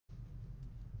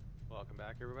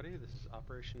back, everybody. This is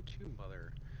Operation Tomb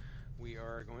Mother. We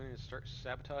are going to start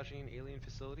sabotaging alien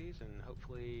facilities and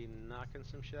hopefully knocking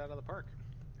some shit out of the park.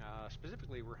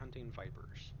 Specifically, we're hunting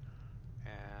Vipers.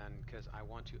 And because I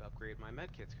want to upgrade my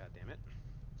medkits, goddammit.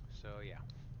 So, yeah.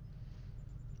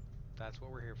 That's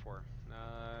what we're here for.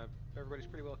 Everybody's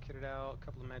pretty well kitted out. A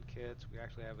couple of medkits. We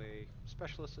actually have a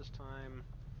specialist this time.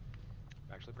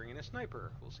 We're actually bringing a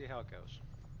sniper. We'll see how it goes.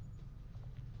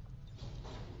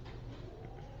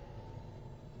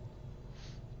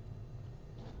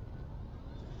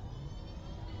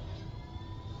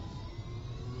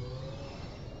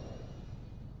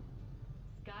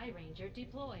 Sky Ranger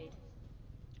deployed.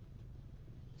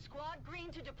 Squad green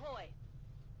to deploy.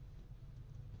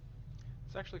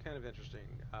 It's actually kind of interesting.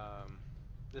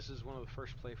 This is one of the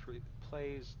first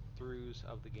plays-throughs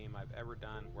of the game I've ever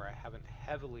done where I haven't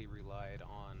heavily relied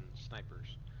on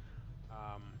snipers.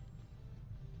 I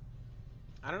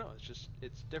don't know,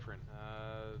 it's different.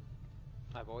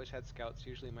 I've always had scouts.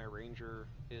 Usually my ranger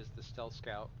is the stealth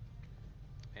scout.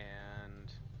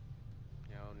 And,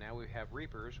 you know, now we have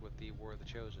reapers with the War of the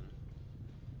Chosen.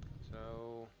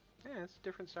 So, yeah, it's a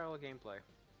different style of gameplay.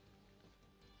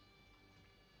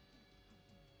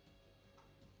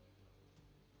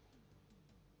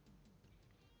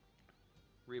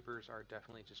 Reapers are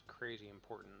definitely just crazy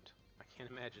important. I can't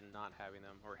imagine not having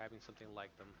them, or having something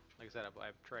like them. Like I said,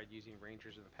 I've tried using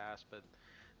Rangers in the past, but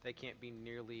they can't be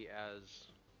nearly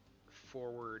as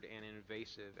forward and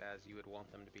invasive as you would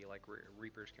want them to be, like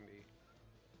Reapers can be.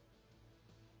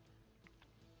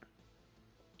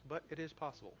 But it is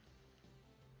possible.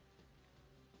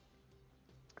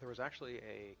 There was actually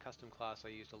a custom class I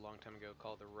used a long time ago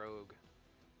called the Rogue,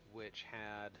 which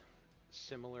had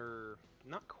similar,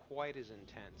 not quite as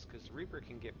intense, because the Reaper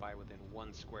can get by within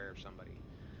 1 square of somebody.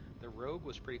 The Rogue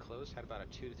was pretty close, had about a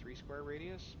 2 to 3 square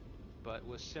radius, but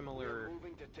was similar. We're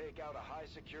moving to take out a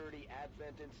high-security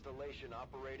Advent installation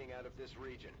operating out of this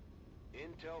region.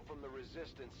 Intel from the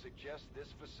Resistance suggests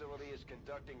this facility is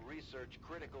conducting research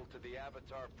critical to the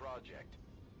Avatar project.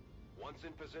 Once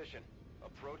in position,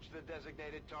 approach the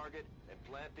designated target and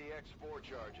plant the X4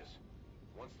 charges.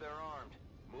 Once they're armed,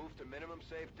 move to minimum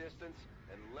safe distance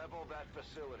and level that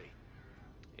facility.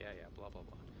 Yeah, blah blah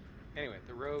blah. Anyway,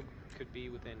 the Rogue could be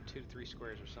within 2 to 3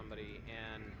 squares of somebody,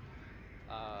 and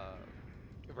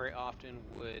very often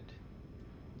would,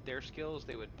 their skills,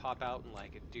 they would pop out and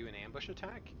like do an ambush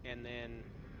attack, and then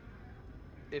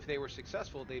if they were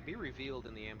successful, they'd be revealed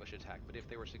in the ambush attack, but if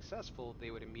they were successful,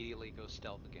 they would immediately go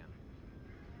stealth again.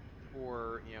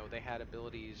 Or, you know, they had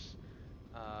abilities,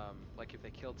 like if they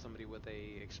killed somebody with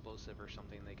a explosive or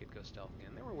something, they could go stealth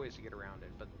again. There were ways to get around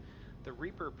it, but the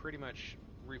Reaper pretty much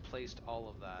replaced all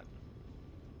of that.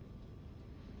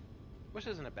 Which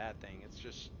isn't a bad thing, it's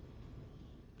just...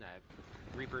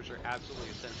 Reapers are absolutely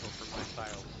essential for my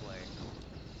style of play.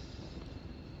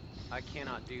 I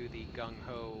cannot do the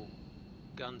gung-ho,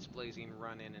 guns blazing,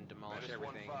 run in and demolish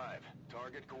everything. 1-5,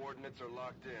 target coordinates are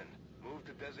locked in. Move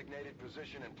to designated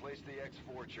position and place the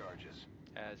X4 charges.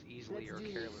 As easily or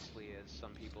carelessly as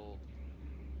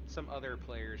some other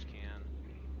players can.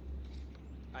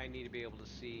 I need to be able to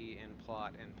see and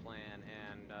plot and plan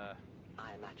and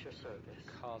I am at your service.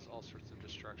 cause all sorts of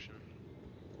destruction.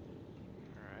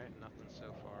 Alright, nothing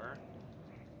so far.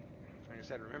 Like I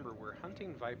said, remember, we're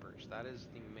hunting Vipers. That is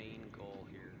the main goal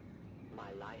here.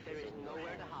 My life there is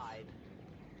nowhere to hide.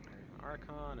 An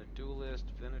Archon, a Duelist,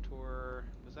 Venator.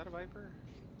 Was that a Viper?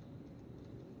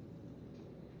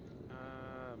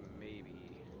 Maybe.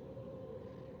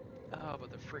 Oh,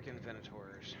 but the frickin'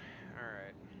 Venators.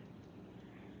 Alright.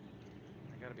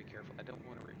 I gotta be careful. I don't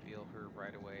want to reveal her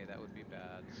right away. That would be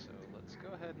bad. So let's go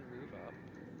ahead and move up.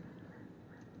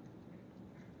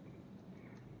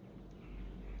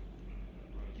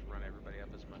 I'll just run everybody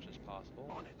up as much as possible.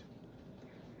 On it.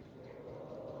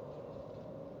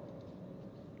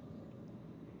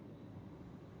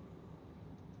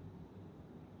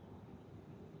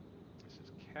 This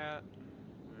is Cat.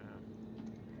 Yeah.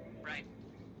 Right.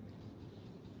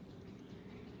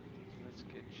 Let's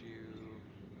get you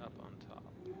up on top.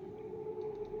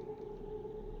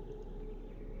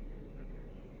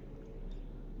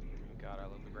 God, I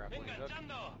love the grappling hook.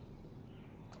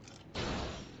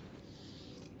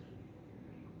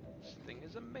 This thing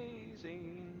is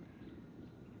amazing.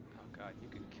 Oh God, you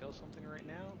could kill something right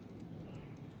now?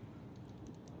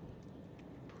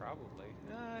 Probably.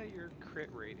 Your crit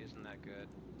rate isn't that good.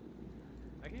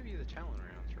 I gave you the Talon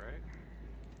rounds, right?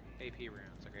 AP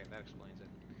rounds. Okay, that explains it.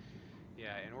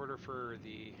 Yeah, in order for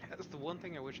the... That's the one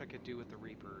thing I wish I could do with the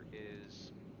Reaper,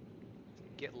 is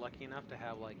get lucky enough to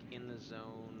have, like, in the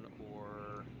zone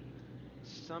or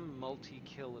some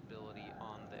multi-kill ability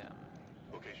on them.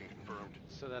 Location confirmed.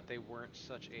 so that they weren't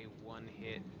such a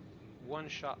one-hit,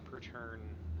 one-shot per turn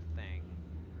thing.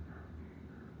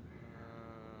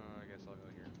 I guess I'll go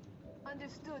here.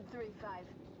 Understood, 3-5.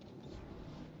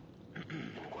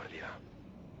 En guardia.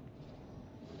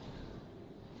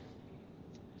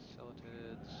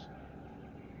 Celetids.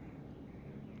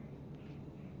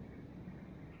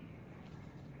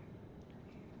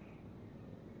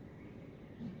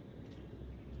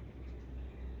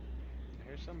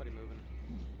 Here's somebody moving.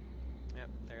 Yep,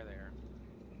 there they are.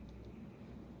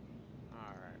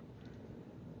 Alright.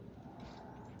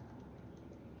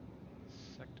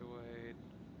 Sectoid.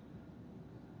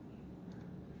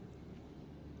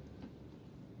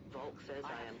 Volk says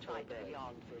I am to obey.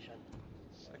 Beyond vision.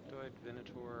 Sectoid,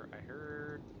 Venator. I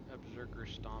heard a Berserker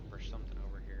Stomp or something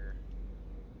over here.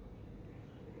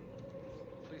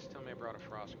 Please tell me I brought a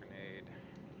Frost Grenade.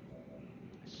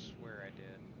 I swear I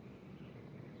did.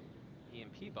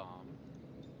 EMP Bomb.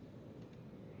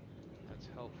 That's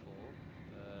helpful.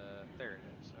 There it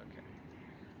is. Okay.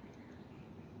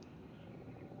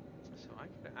 So I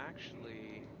could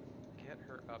actually get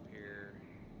her up here,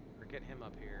 or get him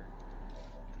up here,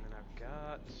 and then I've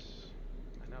got...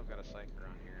 I know I've got a Psyker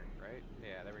on here, right?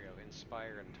 Yeah, there we go.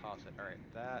 Inspire and toss it. Alright,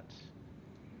 that's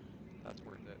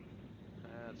worth it.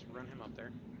 Let's run him up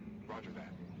there. Roger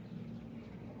that.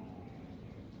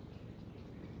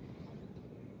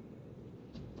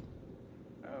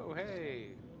 Oh,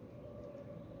 hey!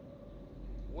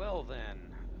 Well then,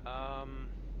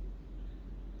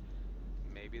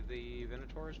 maybe the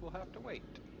Venators will have to wait.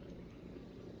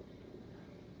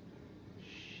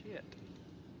 Shit.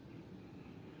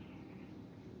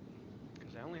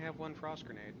 Because I only have one Frost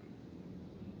Grenade.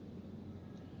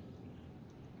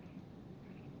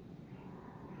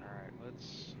 Alright,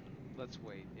 let's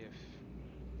wait.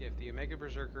 If the Omega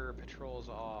Berserker patrols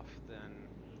off, then...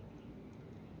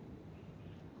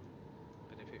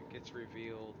 But if it gets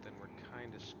revealed, then we're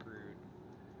kinda screwed.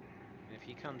 And if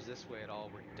he comes this way at all,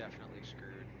 we're definitely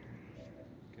screwed.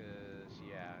 Because,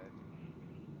 yeah...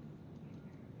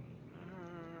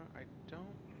 I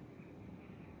don't...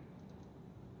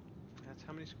 That's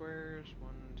how many squares?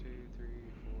 1, 2, 3,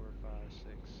 4, 5, 6,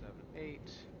 7, 8.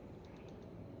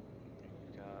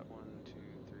 We've got 1, 2,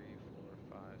 3,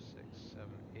 4, 5, 6, 7,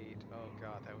 8. Oh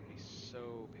god, that would be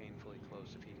so painfully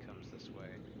close if he comes this way.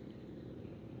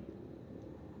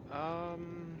 Oh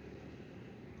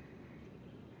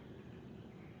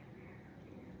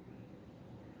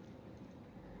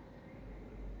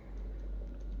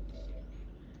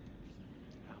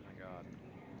my god.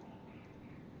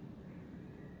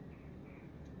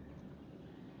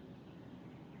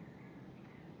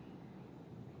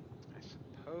 I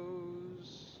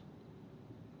suppose...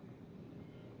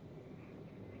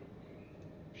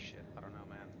 Shit, I don't know,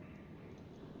 man.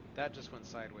 That just went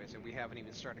sideways, and we haven't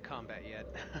even started combat yet.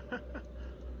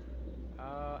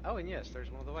 Oh, and yes,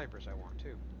 there's one of the Vipers I want,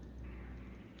 too.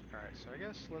 Alright, so I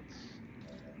guess we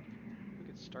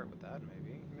could start with that,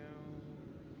 maybe.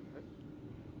 No...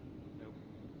 Nope.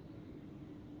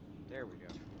 There we go.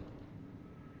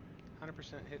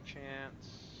 100% hit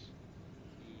chance.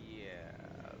 Yeah,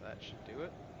 that should do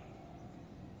it.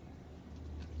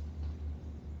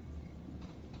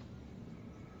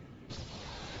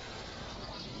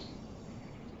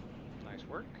 Nice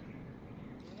work.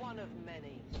 One of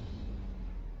many.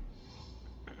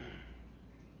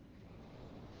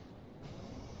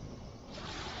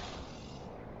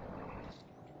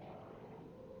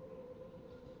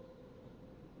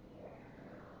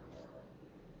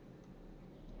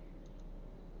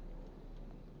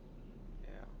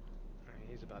 Yeah. I mean,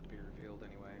 he's about to be revealed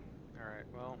anyway. Alright,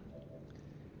 well...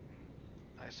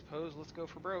 I suppose let's go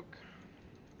for broke.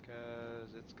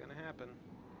 Because it's gonna happen.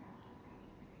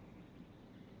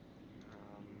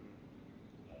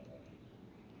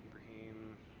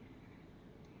 Ibrahim...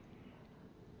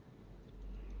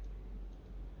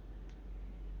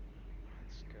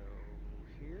 Let's go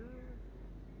here.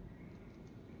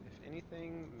 If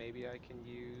anything, maybe I can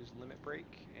use Limit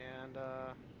Break and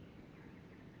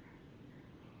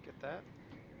get that.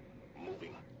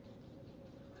 Moving.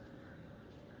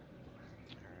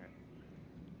 Alright.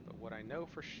 But what I know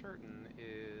for certain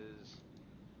is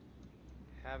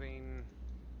having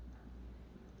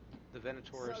the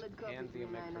Venators Solid copy and the from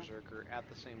Omega Niner. Berserker at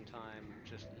the same time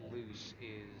just loose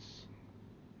is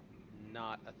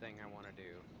not a thing I want to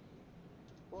do.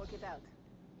 Work it out.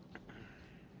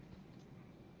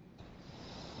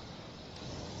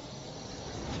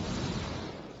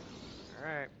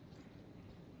 Alright.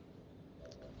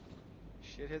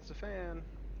 Shit hits the fan.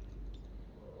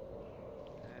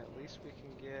 At least we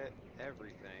can get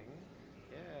everything.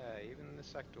 Yeah, even the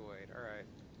sectoid. Alright.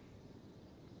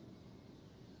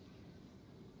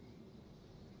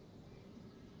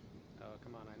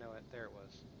 come on, I know it. There it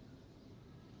was.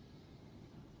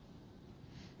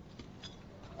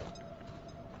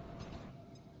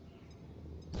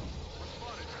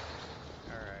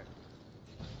 Alright.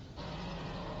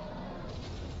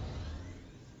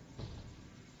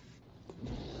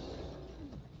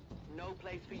 No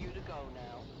place for you to go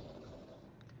now.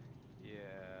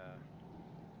 Yeah.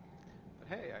 But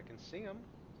hey, I can see them.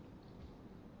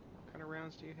 What kind of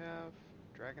rounds do you have?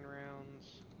 Dragon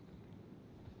rounds.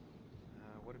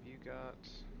 What have you got?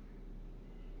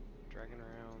 Dragon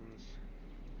rounds.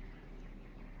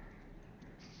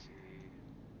 Let's see.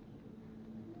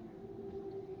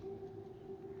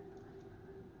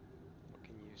 What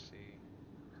can you see?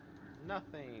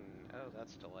 Nothing! Oh,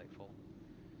 that's delightful.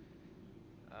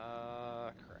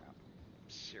 Crap.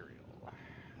 Cereal.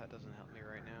 That doesn't help me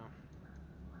right now.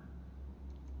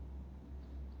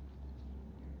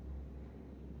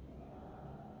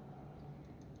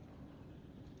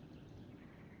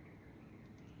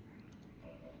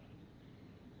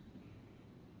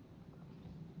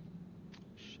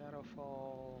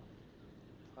 Shadowfall.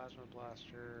 Plasma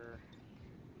Blaster.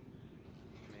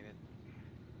 I mean,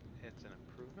 it's an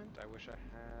improvement. I wish I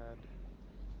had...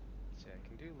 Let's see, I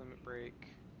can do Limit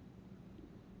Break.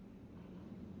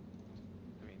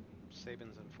 I mean,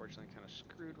 Sabin's unfortunately kind of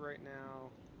screwed right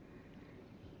now.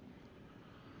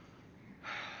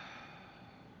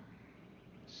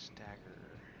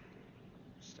 Stagger.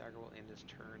 Stagger will end his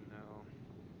turn, though.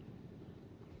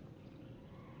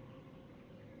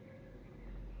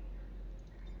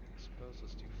 I suppose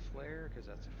let's do Flare, because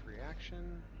that's a free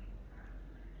action.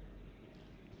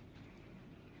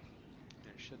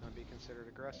 And it should not be considered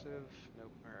aggressive.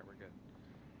 Nope. Alright, we're good.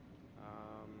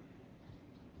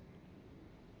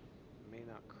 May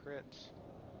not crit.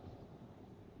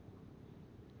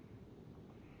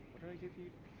 What did I give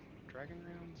you? Dragon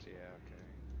rounds? Yeah, okay.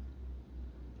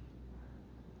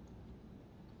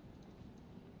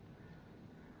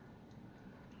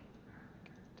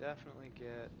 Can definitely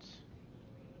get...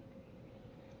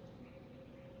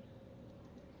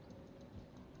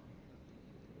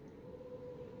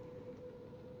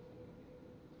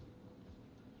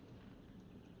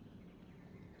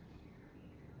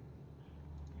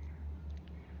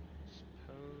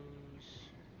 Suppose...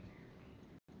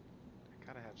 I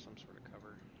gotta have some sort of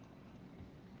cover.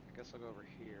 I guess I'll go over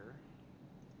here.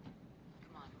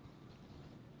 Come on.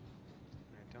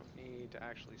 I don't need to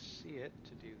actually see it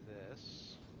to do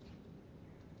this.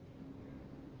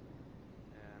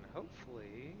 And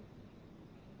hopefully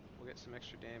we'll get some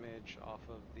extra damage off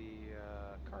of the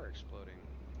car exploding.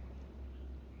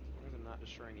 As long as I'm not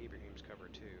destroying Ibrahim's cover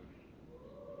too.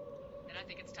 Then I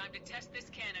think it's time to test this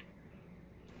cannon.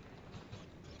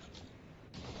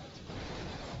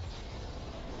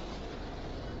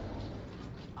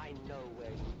 I know where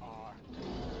you are.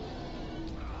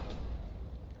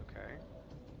 Okay.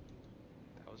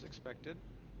 That was expected.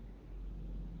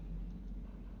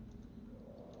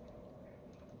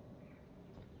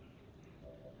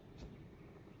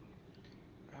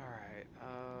 Alright,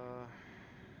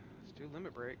 let's do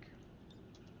Limit Break.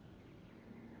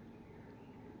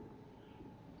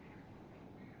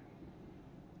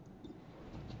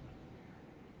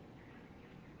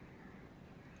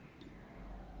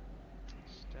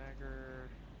 Stagger.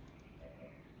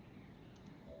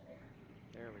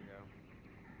 There we go.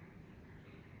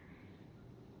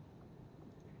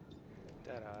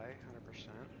 Deadeye, 100%.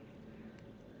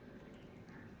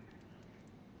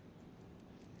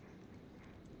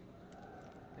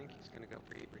 I think he's going to go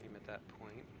for Ibrahim at that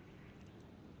point.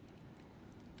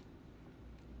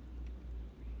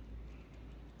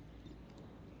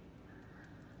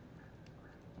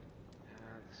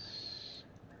 That's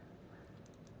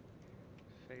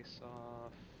face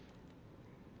off.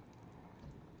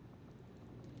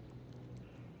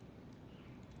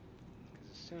 Because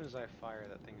as soon as I fire,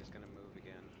 that thing is going to move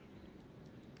again.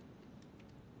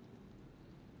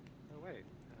 Oh wait.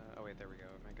 Oh wait, there we go.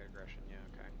 Mega aggression. Yeah,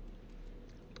 okay.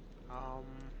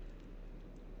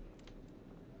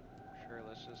 Sure,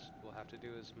 we'll have to do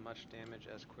as much damage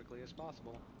as quickly as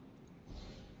possible.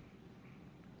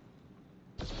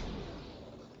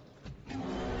 Not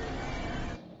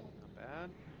bad.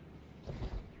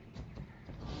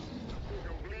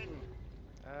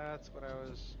 That's what I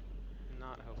was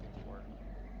not hoping for.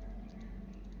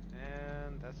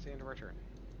 And that's the end of our turn.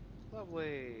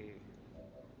 Lovely.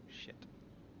 Shit.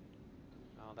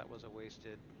 Oh, that was a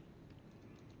wasted...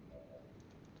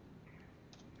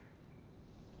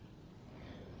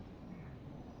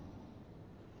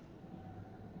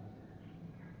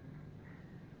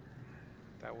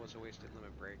 That was a wasted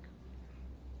Limit Break.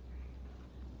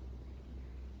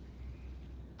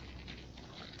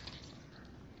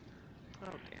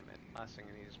 Last thing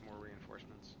I need is more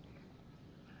reinforcements.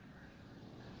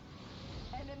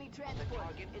 Enemy The transport.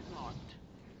 target is marked.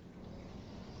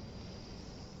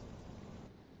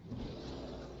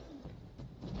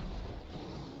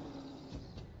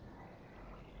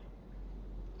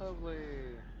 Lovely.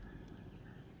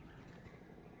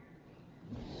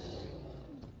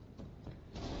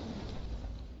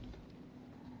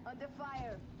 Under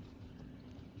fire.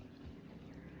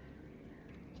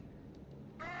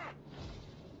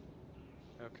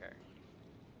 Okay.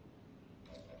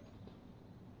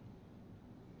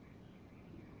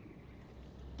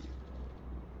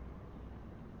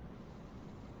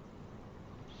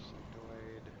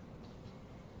 Sectoid.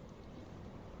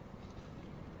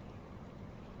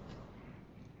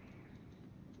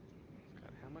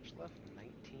 Got how much left?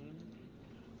 19?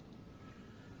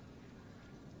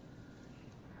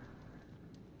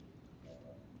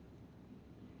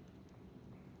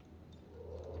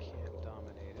 Can't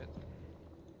dominate it.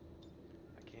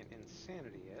 I can't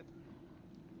insanity it.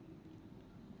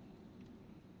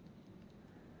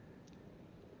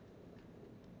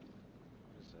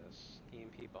 What is this?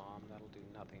 EMP bomb, that'll do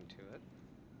nothing to it.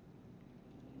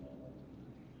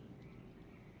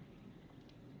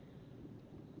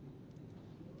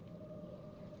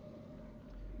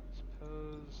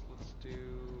 Suppose let's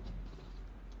do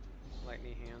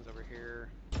lightning hands over here.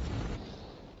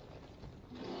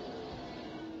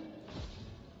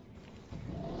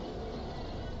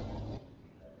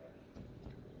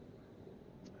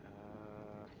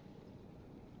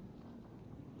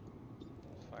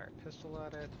 Fire a pistol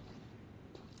at it.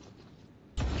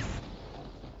 Now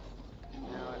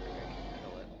I think I can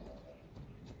kill it.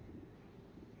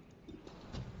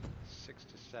 6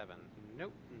 to 7.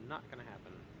 Nope, not gonna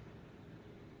happen.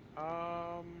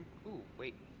 Ooh,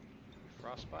 wait.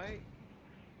 Frostbite?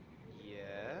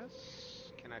 Yes.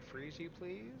 Can I freeze you,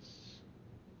 please?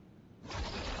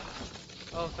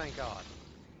 Oh, thank God.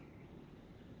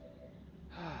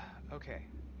 Okay.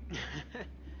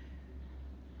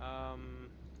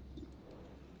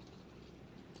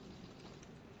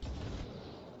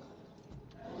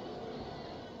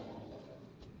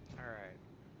 Alright.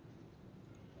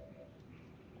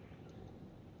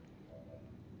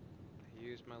 I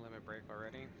used my limit break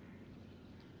already.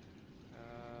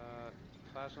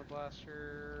 Plasma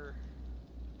blaster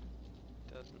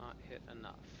does not hit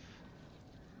enough.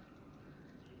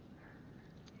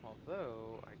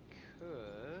 Although I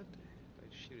could, if I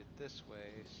shoot it this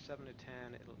way, 7 to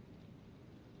 10, it'll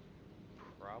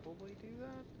probably do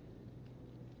that.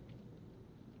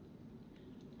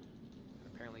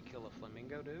 Apparently kill a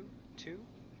flamingo too.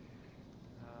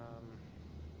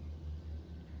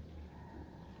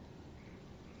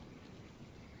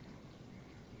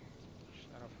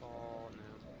 Shadowfall,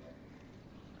 no.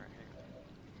 Alright, hang on.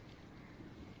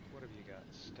 What have you got?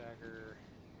 Stagger.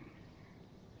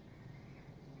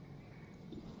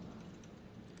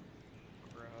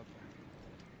 Grub.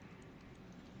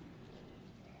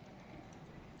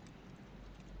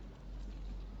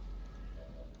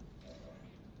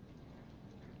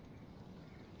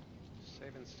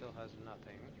 Saban still has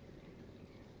nothing.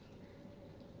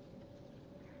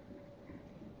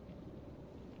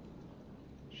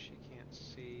 She can't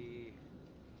see.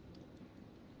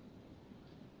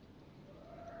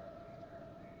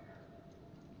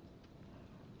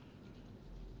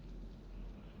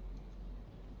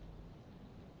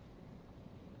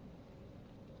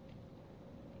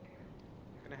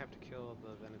 I'm gonna have to kill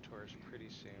the Venators pretty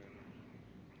soon.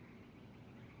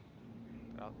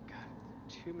 But God,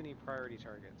 too many priority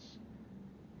targets.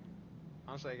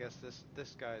 Honestly, I guess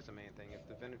this guy is the main thing. If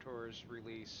the Venators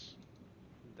release,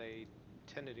 they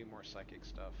tend to do more psychic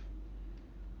stuff.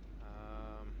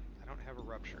 I don't have a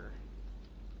rupture.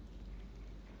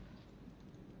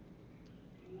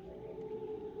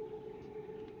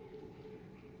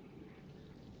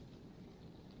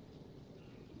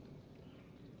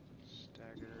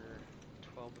 Stagger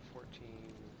 12 to 14.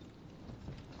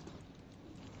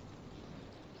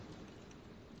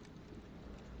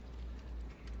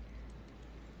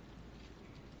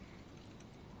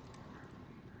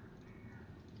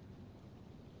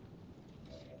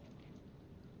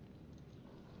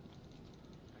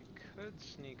 I could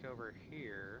sneak over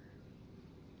here,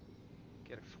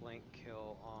 get a flank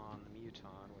kill on the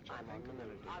Muton, which I I'm think on I'm the going to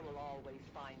move. do. I will always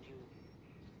find you.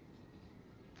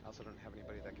 I also don't have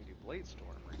anybody that can do Blade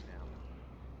Storm right now.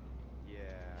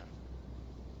 Yeah.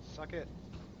 Suck it.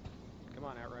 Come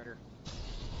on, Outrider.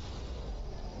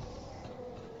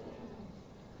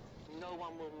 No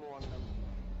one will mourn them.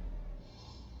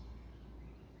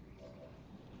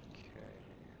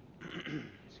 Okay.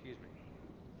 Excuse me.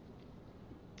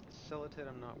 Celatid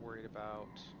I'm not worried about.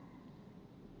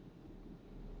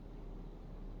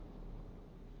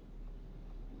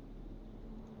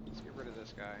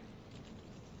 this guy.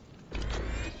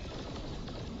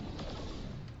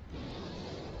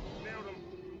 Nailed him.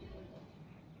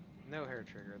 No hair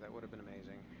trigger, that would have been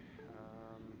amazing.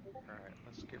 Alright,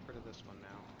 let's get rid of this one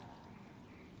now.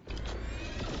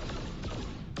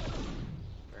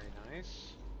 Very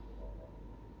nice.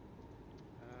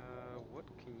 What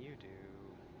can you do?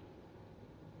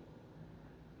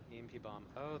 EMP bomb.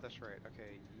 Oh, that's right.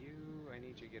 Okay, I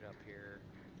need you to get up here.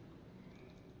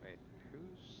 Wait,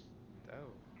 who's...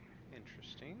 Oh,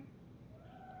 interesting.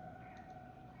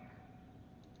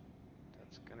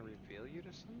 That's gonna reveal you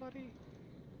to somebody?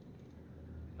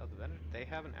 Oh, the Venator, they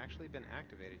haven't actually been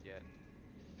activated yet.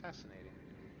 Fascinating.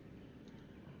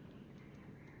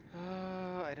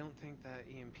 I don't think that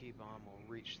EMP bomb will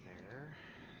reach there.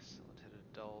 Selected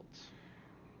adult.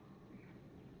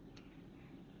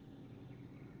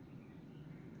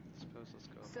 Suppose let's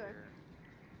go up Sir. here.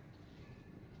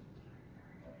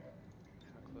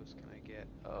 How close can I get?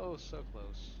 Oh, so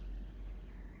close.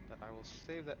 But I will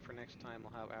save that for next time.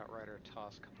 We'll have Outrider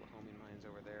toss a couple of homing mines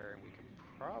over there, and we can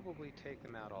probably take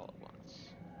them out all at once.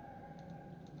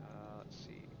 Let's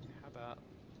see. How about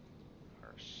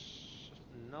our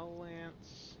Null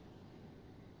Lance?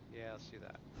 Yeah, let's do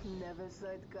that. Never saw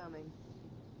it coming.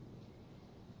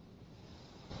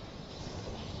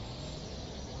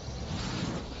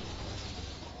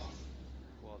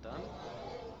 Well done.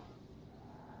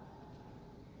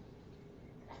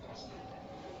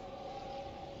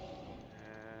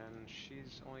 And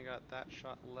she's only got that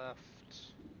shot left.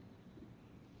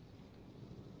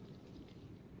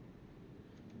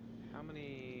 How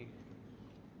many...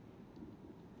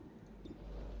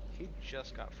 He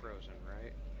just got frozen,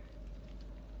 right?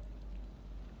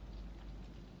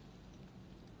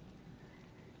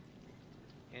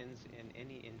 Ends in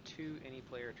any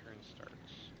player turn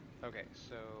starts. Okay,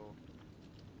 so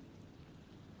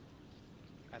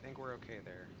I think we're okay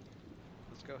there.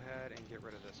 Let's go ahead and get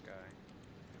rid of this guy.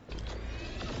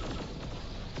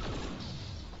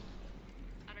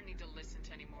 I don't need to listen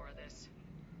to any more of this.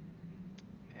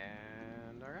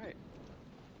 And alright.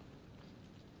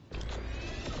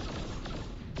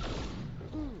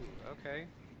 Ooh, okay.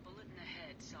 Bullet in the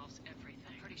head solves everything.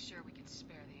 I'm pretty sure we can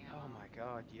spare the ammo. Oh my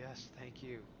god, yes, thank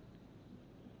you.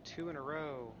 2 in a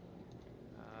row.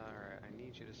 Alright, I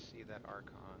need you to see that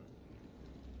Archon.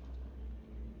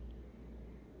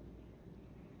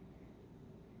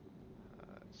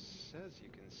 It says you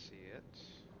can see it.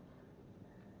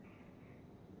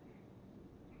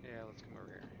 Yeah, let's come over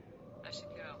here. I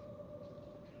should go.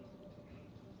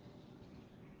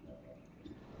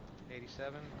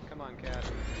 87? Come on,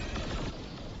 cat.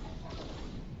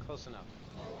 Close enough.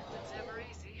 Nothing's ever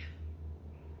easy.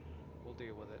 We'll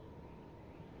deal with it.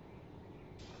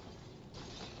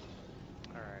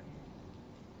 Alright.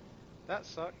 That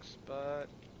sucks, but...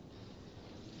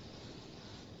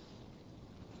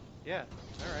 Yeah,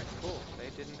 alright, cool. They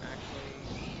didn't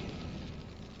actually...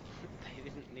 they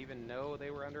didn't even know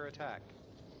they were under attack.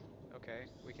 Okay,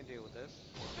 we can deal with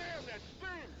this. Damn, that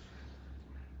stings!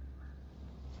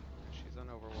 She's on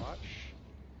Overwatch.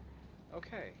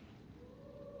 Okay.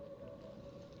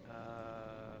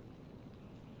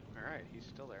 Alright, he's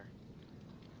still there.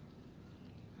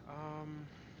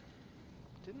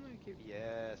 Didn't I give...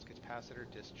 Yes, capacitor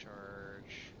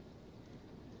discharge.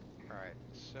 Alright,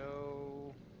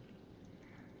 so...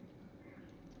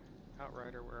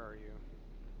 Outrider, where are you?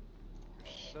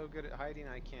 You're so good at hiding,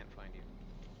 I can't find you.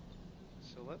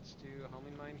 So let's do a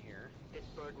homing mine here. This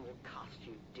burden will cost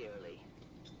you dearly.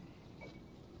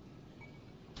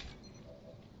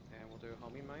 And we'll do a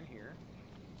homing mine here.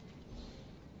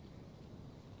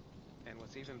 And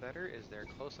what's even better is they're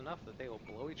close enough that they will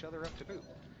blow each other up to boot.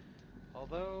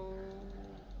 Although...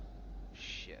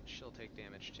 Shit, she'll take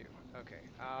damage too. Okay,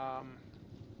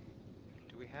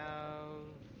 do we have...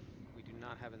 We do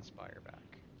not have Inspire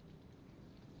back.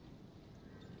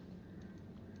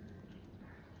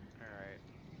 Alright.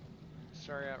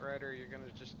 Sorry, Outrider, you're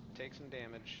gonna just take some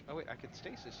damage. Oh wait, I could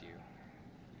stasis you.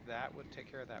 That would take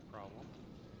care of that problem.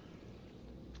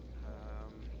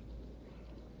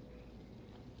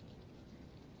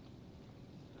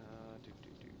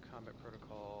 Combat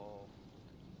protocol.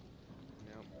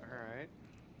 Nope. Alright.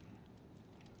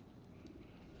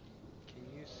 Can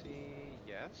you see?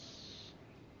 Yes.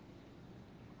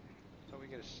 Thought we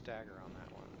get a stagger on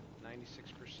that one. 96%,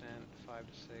 5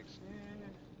 to 6.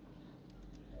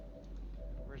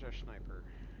 Where's our sniper?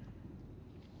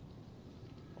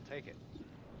 I'll take it.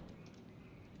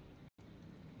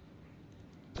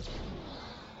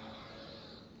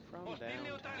 From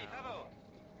downtown.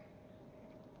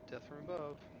 Death from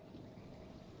above.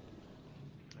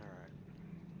 Alright.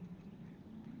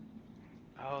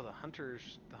 Oh, the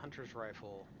hunter's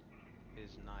rifle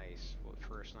is nice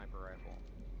for a sniper rifle.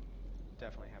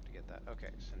 Definitely have to get that. Okay,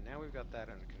 so now we've got that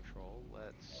under control.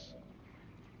 Let's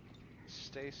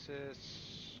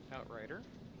stasis outrider.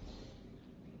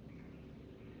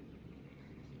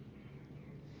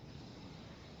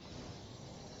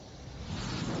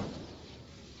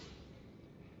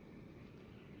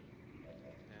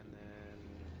 And then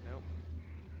nope.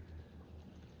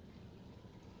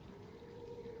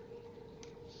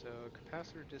 So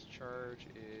capacitor discharge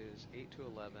is 8 to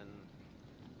 11.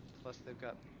 Plus they've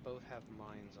got both have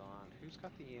mines on. Who's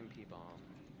got the EMP bomb?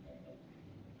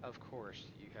 Of course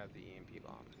you have the EMP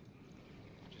bomb,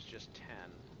 which is just 10.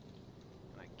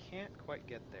 And I can't quite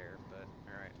get there, but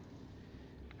alright.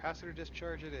 Capacitor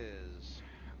discharge it is.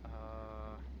 I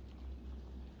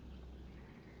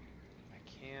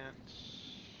can't...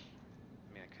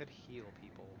 I mean, I could heal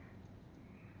people.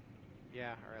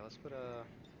 Yeah, alright, let's put a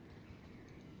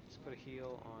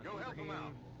heal on Go help 'em Ibrahim.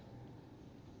 out.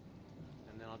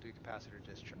 And then I'll do capacitor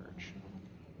discharge.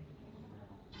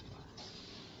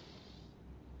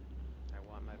 I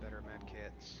want my better med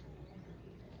kits.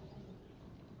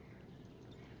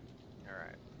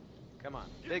 Alright. Come on.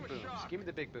 Give Big him a booms. shock. Give me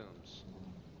the big booms.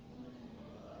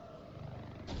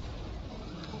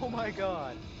 Oh my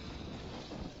god.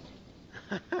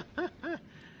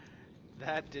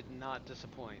 That did not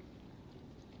disappoint.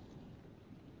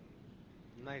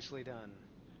 Nicely done.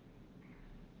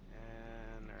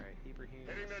 And alright, Ibrahim,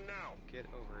 Heading there now. get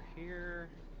over here.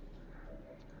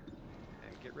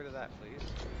 And get rid of that, please.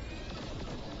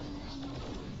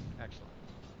 Excellent.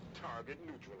 Target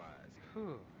neutralized.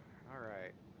 Whew.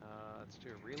 Alright. Let's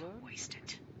do a reload. Waste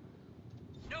it.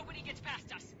 Nobody gets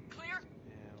past us. Clear?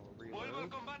 And we'll reload.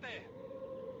 combate.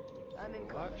 I'm in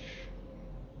cover. Watch.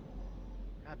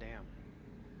 God damn.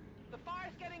 The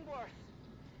fire's getting worse.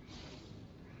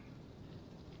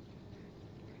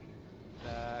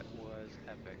 That was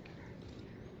epic.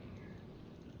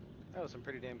 That was some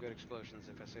pretty damn good explosions,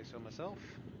 if I say so myself.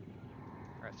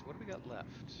 Alright, so what do we got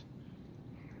left?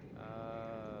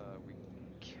 We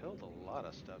killed a lot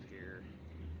of stuff here.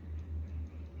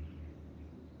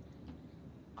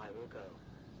 I will go.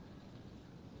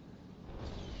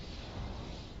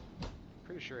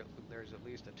 Pretty sure there's at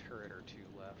least a turret or two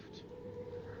left.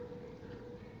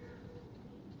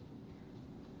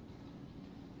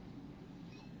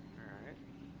 Alright.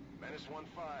 Menace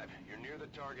 1-5, you're near the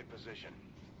target position.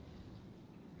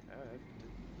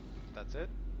 That's it?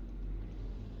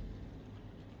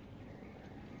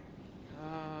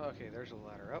 Okay, there's a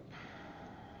ladder up.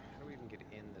 How do we even get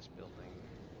in this building?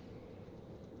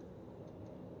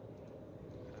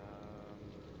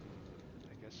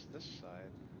 I guess this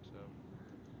side. So,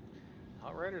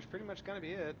 Outrider's pretty much gonna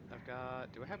be it. I've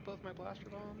got... Do I have both my blaster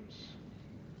bombs?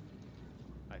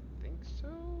 I think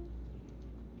so?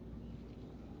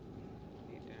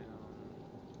 8 down.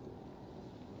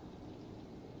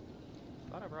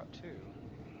 Thought I brought 2.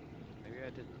 Maybe I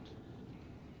didn't.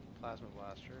 Plasma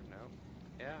blaster, nope.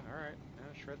 Yeah, alright.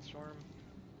 Shred storm.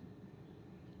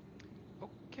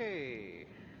 Okay.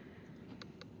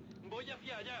 Voy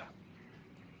hacia allá.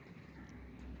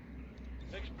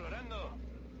 Explorando.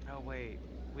 Oh wait,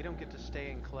 we don't get to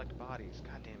stay and collect bodies.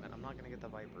 God damn it, I'm not gonna get the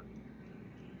Viper.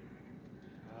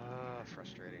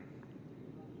 Frustrating.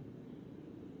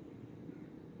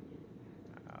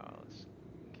 Let's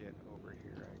get over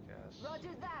here, I guess.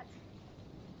 Roger that.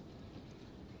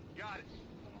 Got it.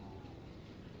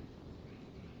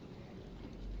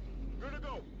 Good to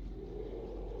go.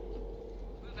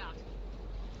 Move out.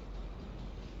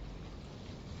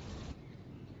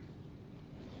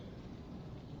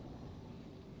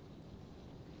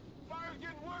 Fire's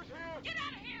getting worse here. Get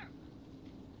out of here!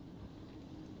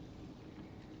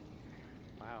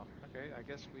 Wow, okay, I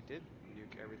guess we did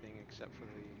nuke everything except for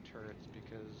the turrets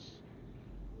because,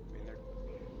 I mean, there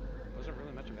wasn't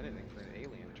really much of anything for an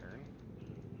alien turn.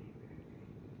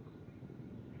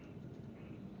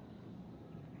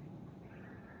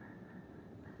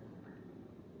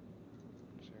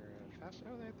 Is there a fast...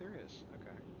 Oh, there is.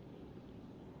 Okay.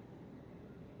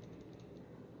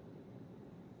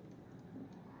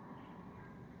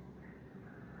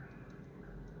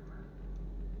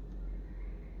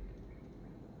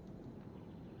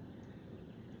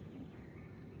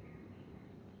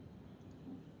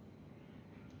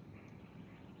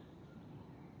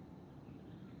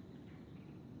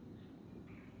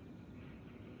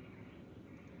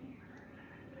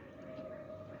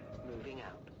 Moving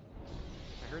out.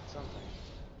 I heard something.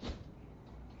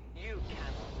 You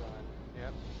cannot run.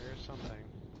 Yep, there's something.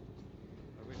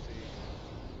 What do we see?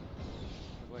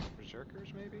 Look like berserkers,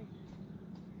 maybe?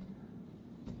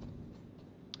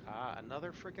 Ah,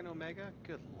 another freaking Omega?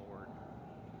 Good lord.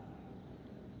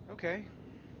 Okay.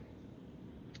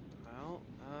 Well,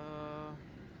 I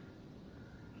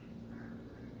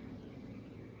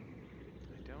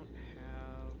don't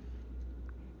have...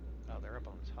 Oh, they're up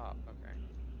on top. Okay.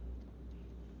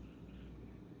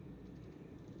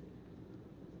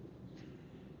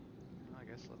 Well, I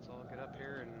guess let's all get up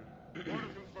here and Order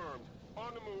confirmed.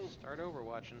 On the move. start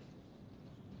overwatching.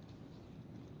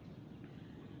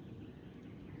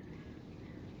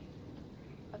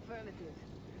 Affirmative.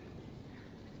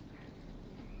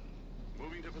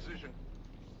 Moving to position.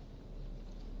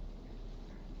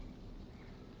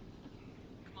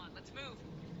 Come on, let's move.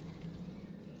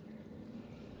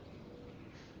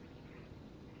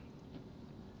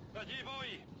 Allí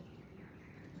voy.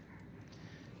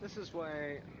 This is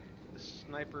why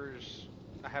snipers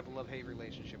I have a love-hate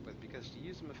relationship with, because to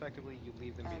use them effectively, you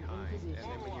leave them And in behind, position.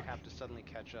 and then when you have to suddenly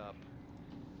catch up,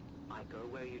 I go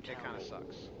where you tell it kind me. of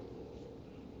sucks.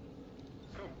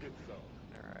 Come get some.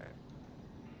 Alright.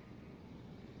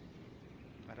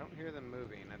 I don't hear them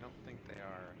moving. I don't think they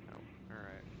are. Nope.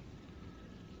 Alright.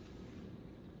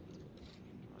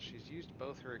 Well, she's used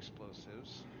both her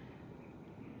explosives.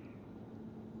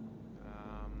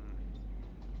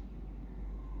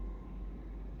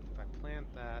 If I plant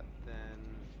that, then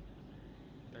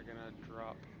they're gonna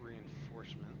drop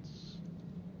reinforcements.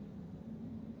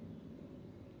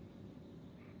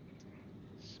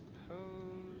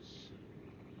 Suppose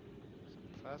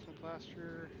some plasma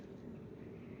blaster.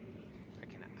 I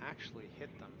can actually hit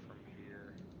them from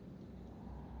here.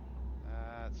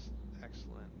 That's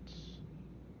excellent.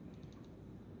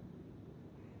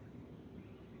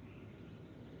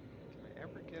 Can I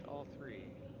ever get all three?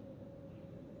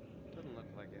 Doesn't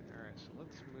look like it. Alright, so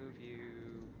let's move you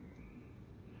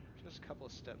just a couple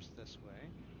of steps this way.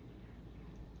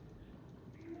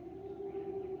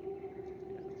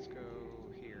 Yeah, let's go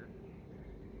here.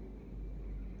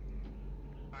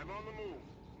 I'm on the move.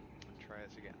 Try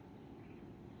this again.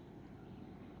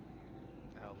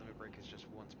 Oh, limit break is just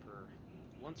once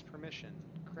per mission.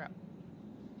 Crap.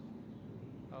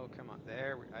 Oh, come on.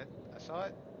 There I saw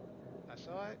it. I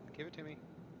saw it. Give it to me.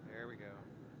 There we go.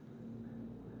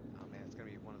 Oh man, it's gonna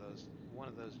be one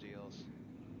of those deals.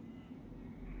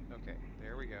 Okay,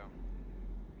 there we go.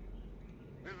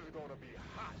 This is gonna be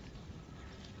hot.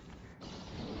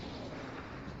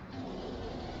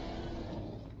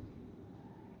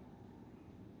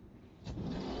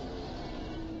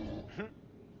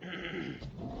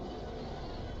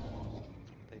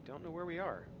 They don't know where we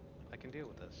are. I can deal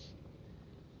with this.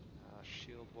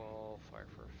 Shield wall, fire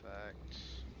for effect.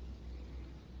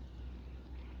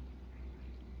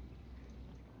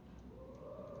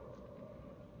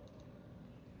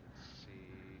 Let's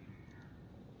see.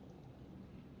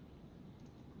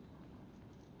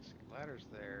 Ladder's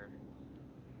there.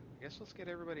 I guess let's get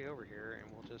everybody over here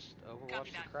and we'll just overwatch Copy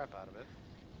the that. crap out of it.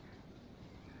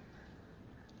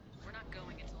 We're not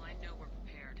going until I know we're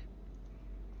prepared.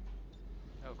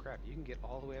 Oh crap, you can get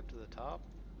all the way up to the top?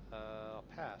 I'll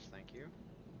pass, thank you.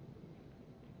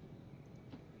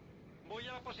 Voy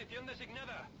a la posición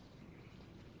designada.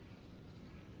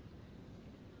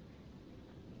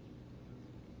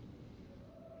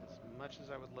 As much as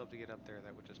I would love to get up there,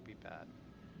 that would just be bad.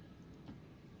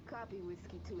 Copy,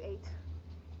 Whiskey 2-8.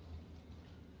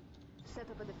 Set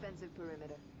up a defensive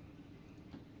perimeter.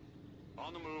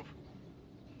 On the move.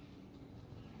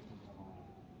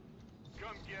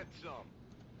 Come get some.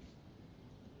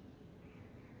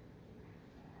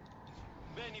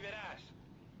 Ven y verás.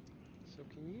 So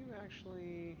can you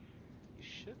actually... You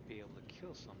should be able to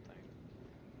kill something.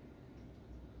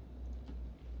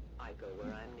 I go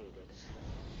where I'm needed.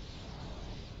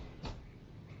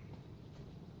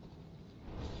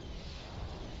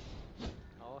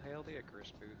 All hail the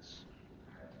Icarus boots.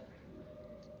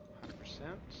 100%,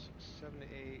 7 to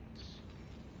 8.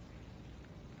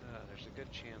 There's a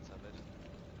good chance of it.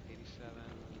 87.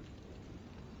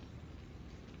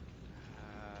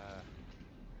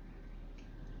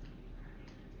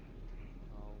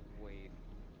 I'll wait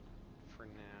for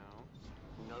now.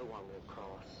 No one will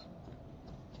cross.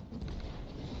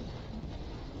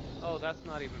 Oh, that's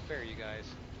not even fair, you guys.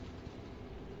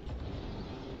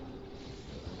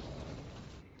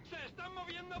 Se están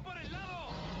moviendo por el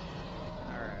lado.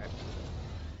 Alright.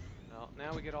 Well,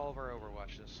 now we get all of our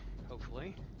overwatches,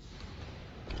 hopefully.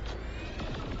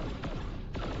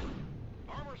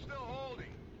 Armor still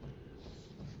holding.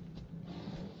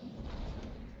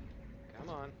 Come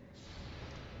on.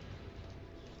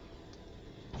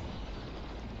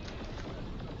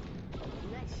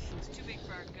 Nice It's shoot. too big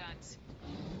for our guns.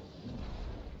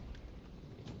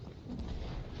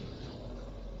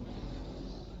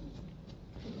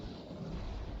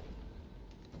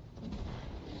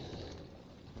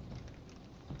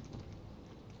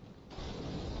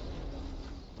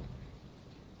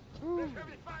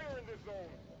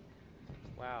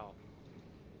 Wow.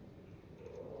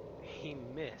 He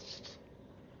missed.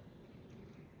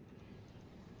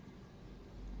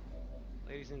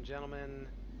 Ladies and gentlemen,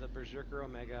 the Berserker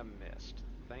Omega missed.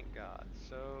 Thank God.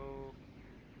 So,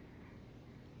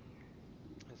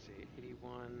 let's see,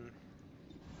 81.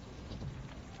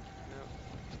 Nope.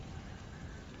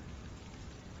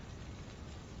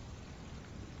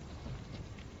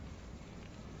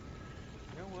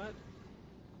 You know what?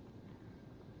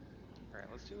 Alright,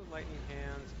 let's do lightning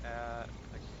hands at,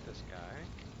 like, this guy.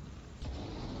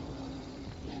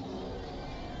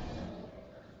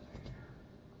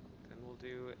 Then we'll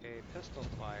do a pistol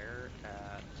fire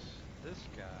at this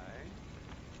guy.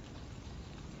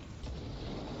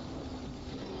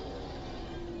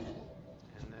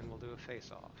 And then we'll do a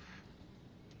face-off.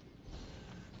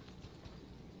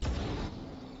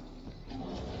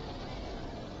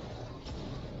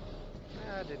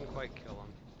 That didn't quite kill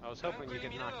him. I was hoping you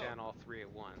could knock down all three at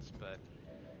once, but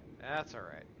that's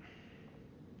alright.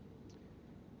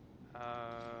 Alright,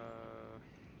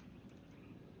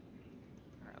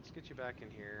 let's get you back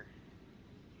in here.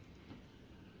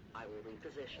 I will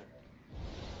reposition.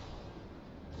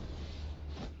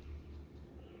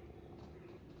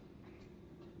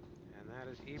 And that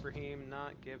is Ibrahim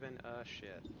not giving a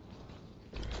shit.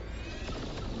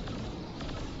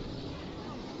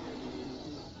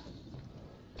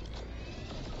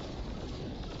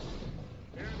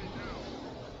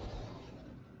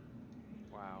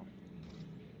 Wow.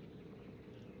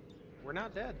 We're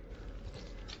not dead.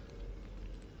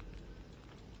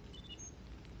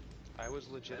 I was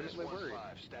legitimately worried.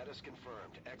 Menace 1-5, status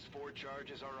confirmed. X4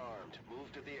 charges are armed.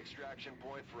 Move to the extraction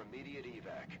point for immediate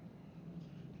evac.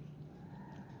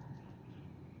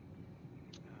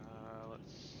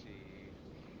 Let's see.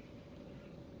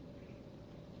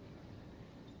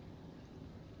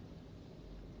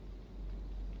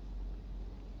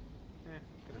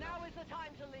 Good enough. Now is the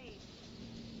time to leave.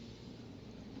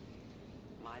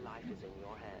 My life is in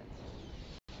your hands.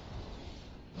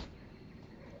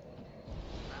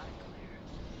 Loud and clear.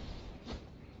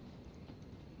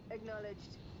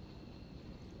 Acknowledged.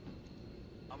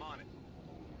 I'm on it.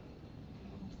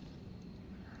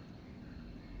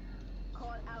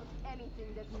 Call out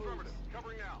anything that moves. Affirmative.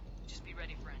 Covering now. Just be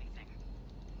ready for anything.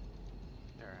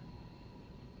 Alright.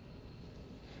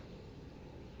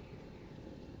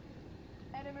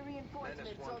 Enemy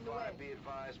reinforcements Menace on the way. 1-5, be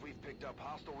advised, we've picked up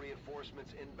hostile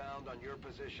reinforcements inbound on your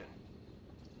position.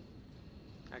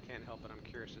 I can't help it. I'm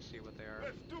curious to see what they are.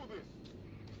 Let's do this.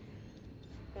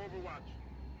 Overwatch.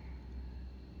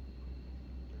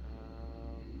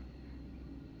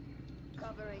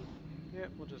 Covering.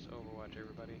 Yep, we'll just overwatch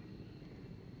everybody.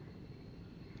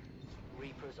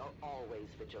 Reapers are always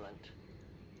vigilant.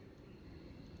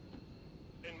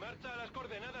 En marcha a las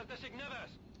coordenadas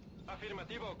designadas.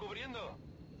 Afirmativo, cubriendo.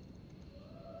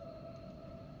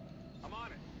 I'm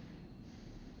on it.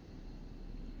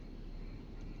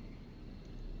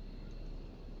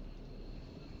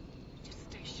 Just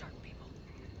stay sharp, people.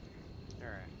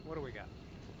 Alright, what do we got?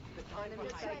 The time Enemy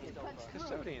for trying hiding to is punch over. through.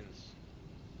 Custodians.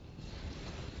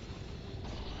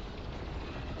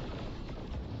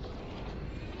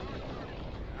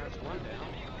 That's one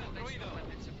down. Conventional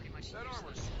weapons are pretty much That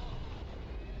armor's useless.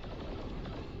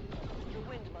 The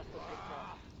wind must have picked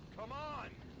up. Come on.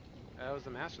 That was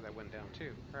the master that went down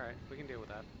too. Alright, we can deal with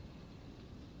that.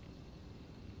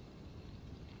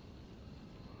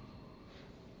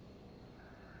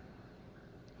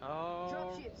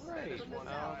 Dropships. Alright. Menace From the 1-5,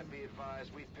 south. be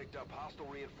advised, we've picked up hostile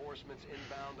reinforcements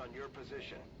inbound on your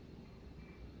position.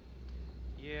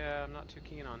 Yeah, I'm not too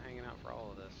keen on hanging out for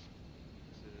all of this.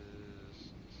 This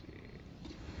is... let's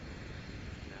see...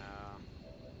 No.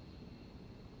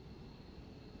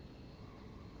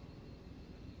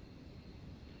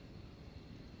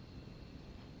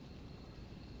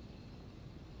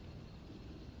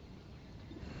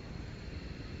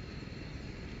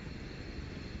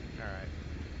 Alright.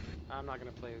 I'm not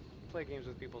gonna play games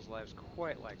with people's lives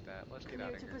quite like that. Let's get out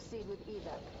Clear of to here. proceed with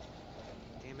evac.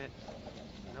 Damn it.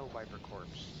 No Viper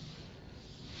Corpse.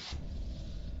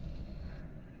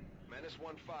 Menace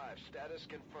 1-5, status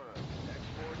confirmed.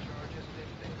 X4 charges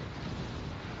dictated.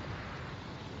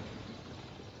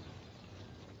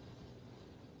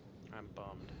 I'm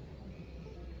bummed.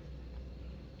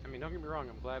 I mean, don't get me wrong,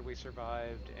 I'm glad we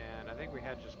survived, and I think we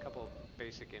had just a couple of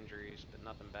basic injuries, but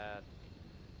nothing bad.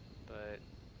 But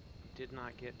did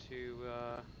not get to,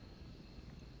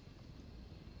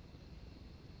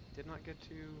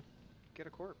 get a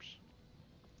corpse.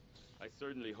 I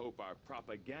certainly hope our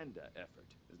propaganda effort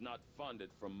is not funded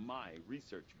from my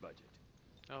research budget.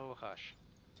 Oh, hush.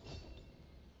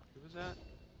 Who was that?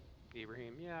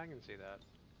 Ibrahim. Yeah, I can see that.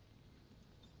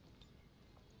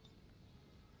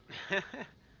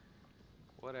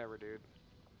 Whatever, dude.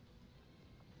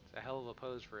 It's a hell of a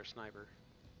pose for a sniper.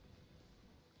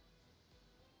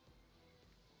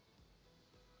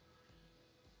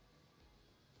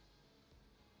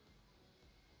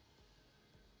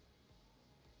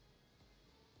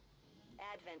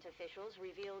 Advent officials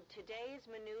revealed today's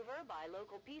maneuver by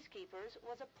local peacekeepers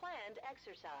was a planned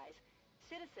exercise.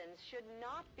 Citizens should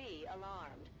not be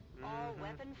alarmed. All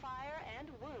weapon fire and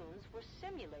wounds were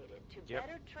simulated to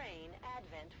better train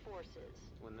Advent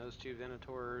forces. When those two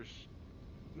Venators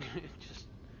just,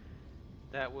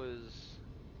 that was,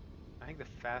 I think, the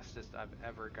fastest I've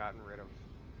ever gotten rid of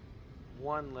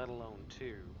one, let alone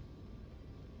two.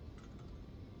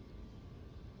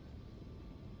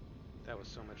 That was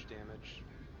so much damage.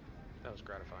 That was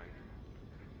gratifying.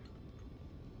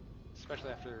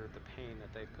 Especially after the pain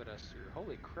that they put us through.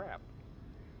 Holy crap.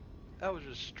 That was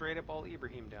just straight up all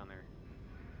Ibrahim down there.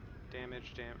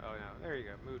 Damage, oh no, there you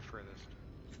go. Moved furthest.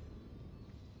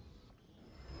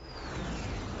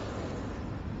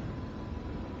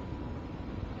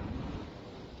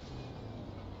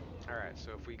 Alright,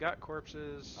 so if we got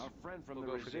corpses, Our friend from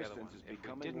we'll the go for the other one. Resistance is If we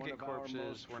becoming didn't one get of our corpses,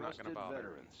 most we're not going to trusted bother.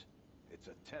 veterans. It's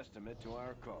a testament to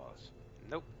our cause.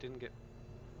 Nope, didn't get...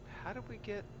 How did we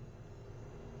get...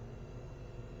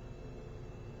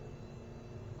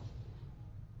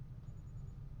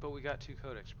 But we got 2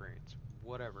 code experience.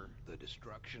 Whatever. The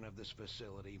destruction of this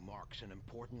facility marks an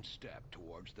important step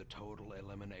towards the total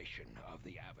elimination of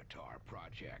the Avatar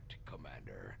Project,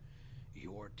 Commander.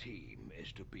 Your team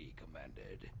is to be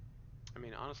commended. I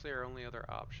mean, honestly, our only other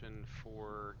option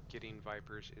for getting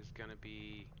Vipers is gonna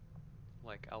be,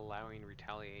 like, allowing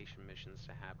retaliation missions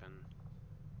to happen.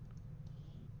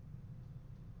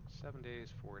 7 days,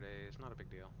 4 days, not a big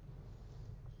deal.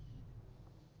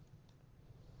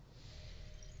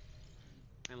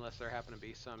 Unless there happen to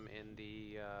be some in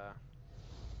the,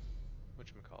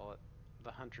 whatchamacallit,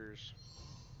 the Hunter's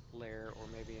lair, or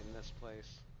maybe in this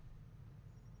place.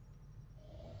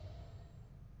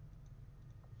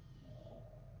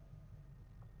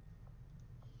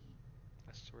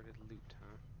 Assorted loot,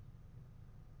 huh?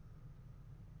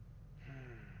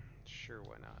 Sure,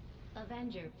 why not?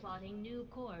 Avenger plotting new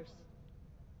course.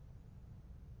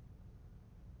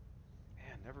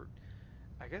 Man, never...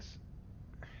 I guess...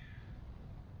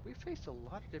 We faced a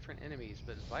lot of different enemies,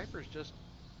 but Viper's just...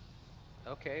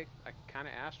 Okay, I kind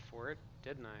of asked for it,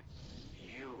 didn't I?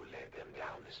 You led them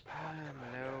down this path,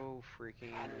 Commander. No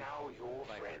freaking And now your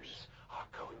Vipers. friends are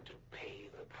going to pay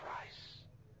the price.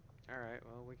 Alright,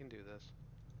 well, we can do this.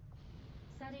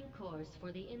 Setting course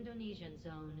for the Indonesian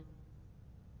zone.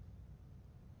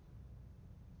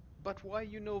 But why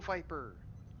you know Viper?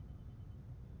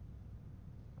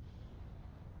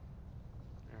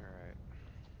 Alright.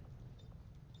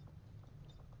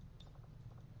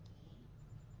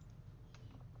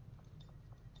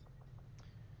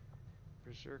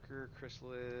 Berserker,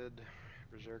 Chrysalid,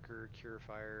 Berserker, Cure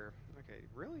Fire. Okay,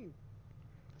 really?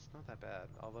 That's not that bad.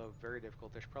 Although very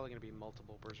difficult. There's probably going to be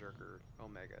multiple Berserker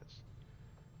Omegas,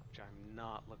 which I'm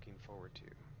not looking forward to.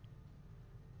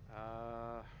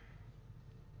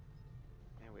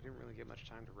 Man, we didn't really get much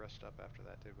time to rest up after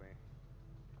that, did we?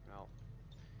 Well,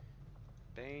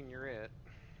 Bane, you're it.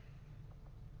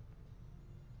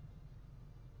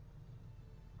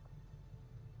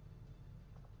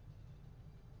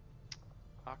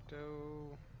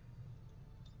 Octo,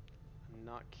 I'm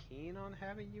not keen on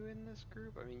having you in this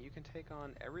group. I mean, you can take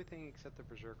on everything except the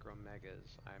Berserker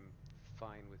Omegas. I'm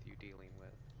fine with you dealing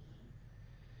with.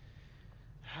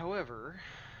 However,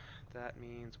 that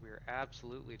means we're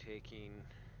absolutely taking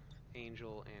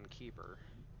Angel and Keeper,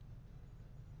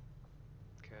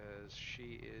 because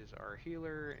she is our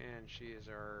healer and she is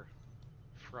our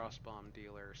frost bomb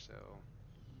dealer, so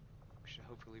we should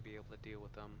hopefully be able to deal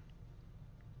with them.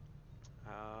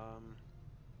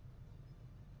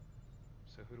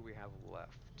 So who do we have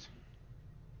left?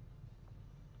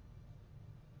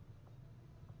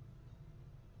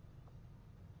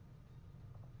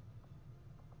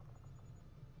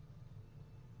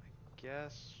 I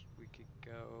guess we could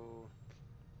go...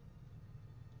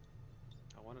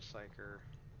 I want a Psyker.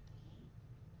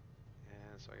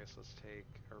 And so I guess let's take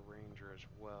a Ranger as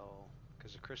well.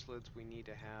 Because the Chrysalids, we need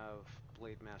to have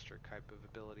Blade Master type of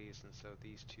abilities, and so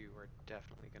these two are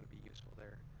definitely going to be useful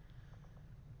there.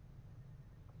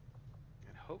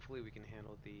 And hopefully we can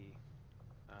handle the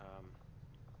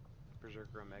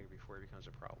Berserker Omega before it becomes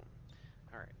a problem.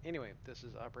 Alright, anyway, this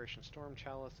is Operation Storm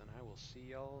Chalice, and I will see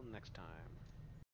y'all next time.